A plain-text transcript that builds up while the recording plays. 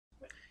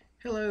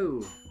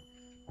Hello!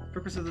 The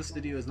purpose of this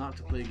video is not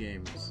to play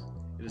games.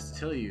 It is to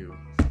tell you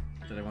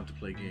that I want to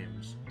play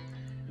games.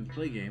 And to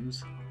play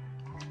games,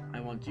 I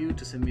want you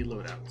to send me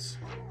loadouts.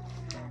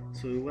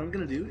 So what I'm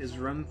going to do is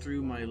run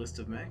through my list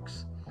of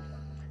mechs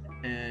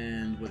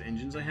and what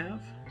engines I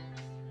have,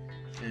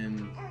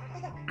 and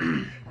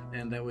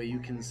and that way you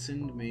can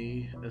send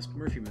me a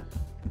Smurfing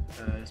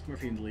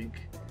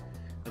link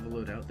of a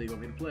loadout that you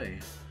want me to play.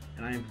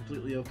 And I am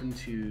completely open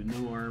to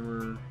no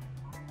armor,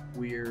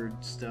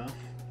 weird stuff.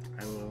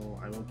 I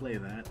will play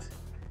that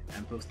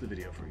and post the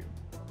video for you.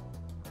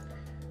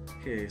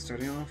 Okay,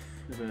 starting off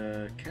with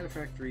a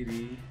Cataphract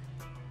 3D,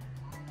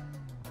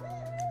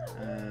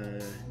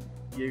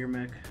 Jaeger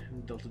Mech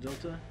Delta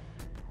Delta,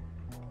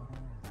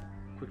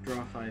 Quick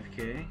Draw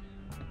 5K,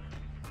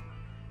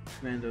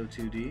 Commando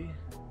 2D,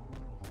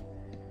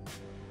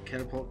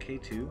 Catapult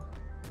K2,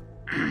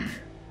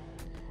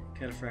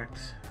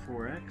 Cataphract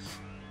 4X,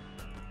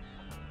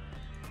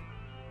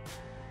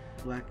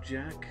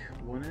 Blackjack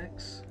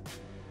 1X,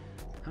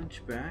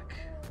 Hunchback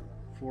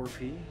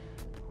 4P.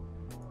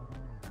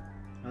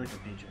 I like the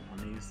paint job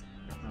on these.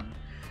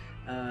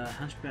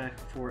 Hunchback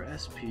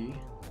 4SP,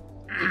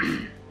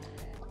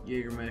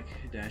 Jaeger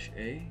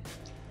Mech-A,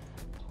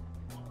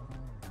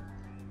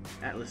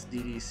 Atlas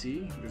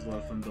DDC. There's a lot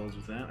of fun builds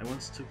with that. I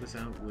once took this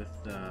out with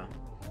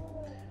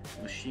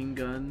machine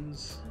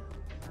guns,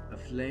 a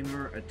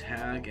flamer, a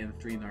tag, and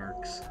 3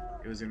 narcs.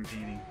 It was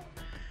entertaining.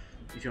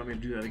 If you want me to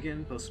do that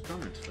again, post a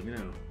comment. Let me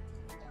know.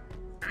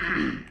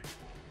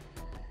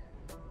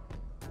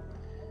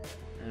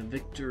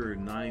 Victor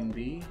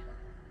 9B,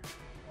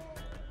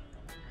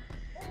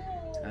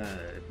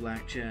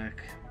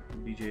 Blackjack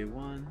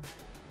BJ1,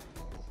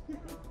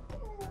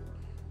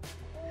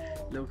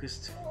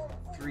 Locust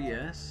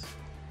 3S,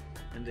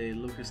 and a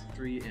Locust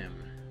 3M.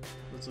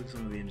 Let's look at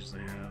some of the engines I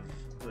have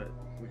that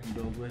we can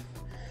build with.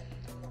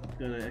 We've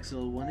got an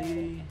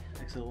XL180,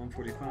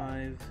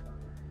 XL145,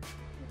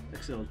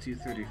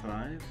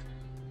 XL235.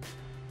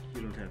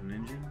 You don't have an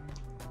engine.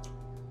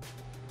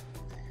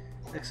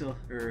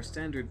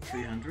 Standard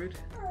 300,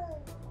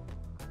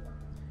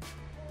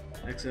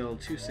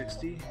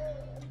 XL260,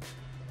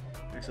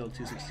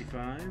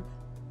 XL265,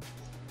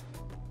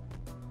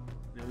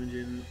 no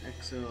engine,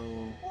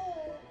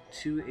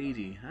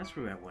 XL280. That's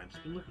where that went.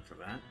 Been looking for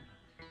that.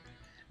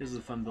 This is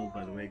a fun build,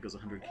 by the way. It goes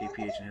 100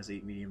 kph and has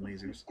 8 medium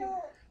lasers.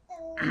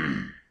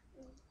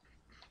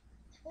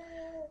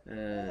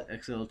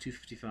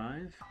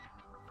 XL255,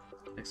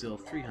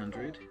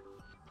 XL300,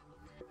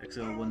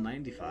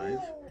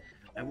 XL195.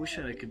 I wish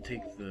I could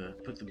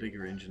put the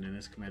bigger engine in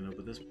this Commando,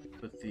 but the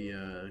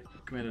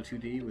Commando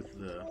 2D with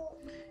the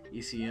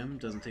ECM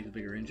doesn't take the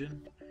bigger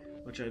engine,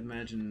 which I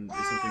imagine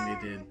is something they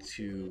did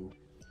to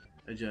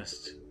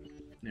adjust,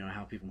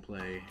 how people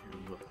play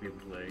and what people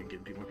play and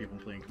get more people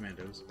playing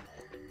Commandos.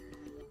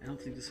 I don't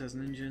think this has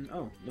an engine.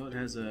 Oh, no, it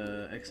has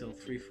a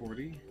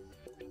XL340.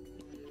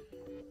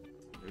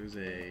 There's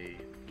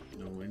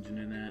no engine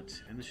in that,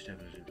 and this should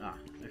have an engine. Ah,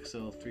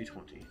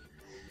 XL320.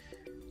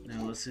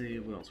 Now let's see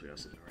what else we have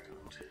sitting around.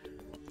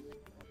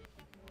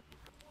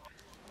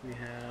 We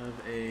have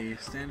a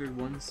standard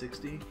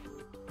 160.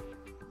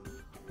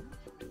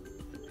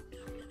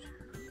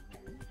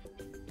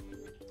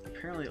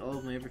 Apparently all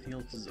of my everything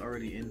else is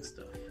already in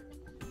stuff.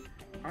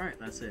 Alright,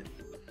 that's it.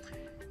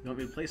 You want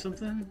me to play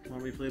something?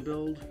 Want me to play a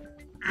build?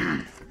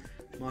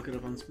 Mock it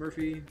up on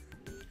Smurfy.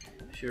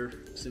 Sure,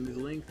 send me the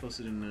link,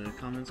 post it in the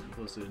comments,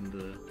 post it in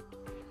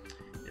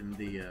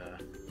the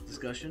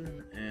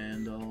discussion,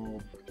 and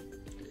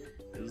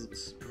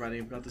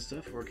providing I've got the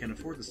stuff or can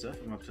afford the stuff,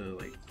 I'm up to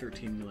like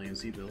 13 million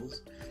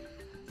C-bills,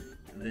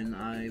 then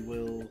I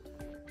will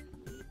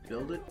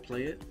build it,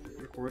 play it,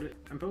 record it,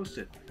 and post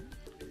it,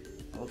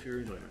 all for your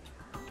enjoyment.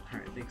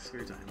 Alright, thanks for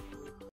your time.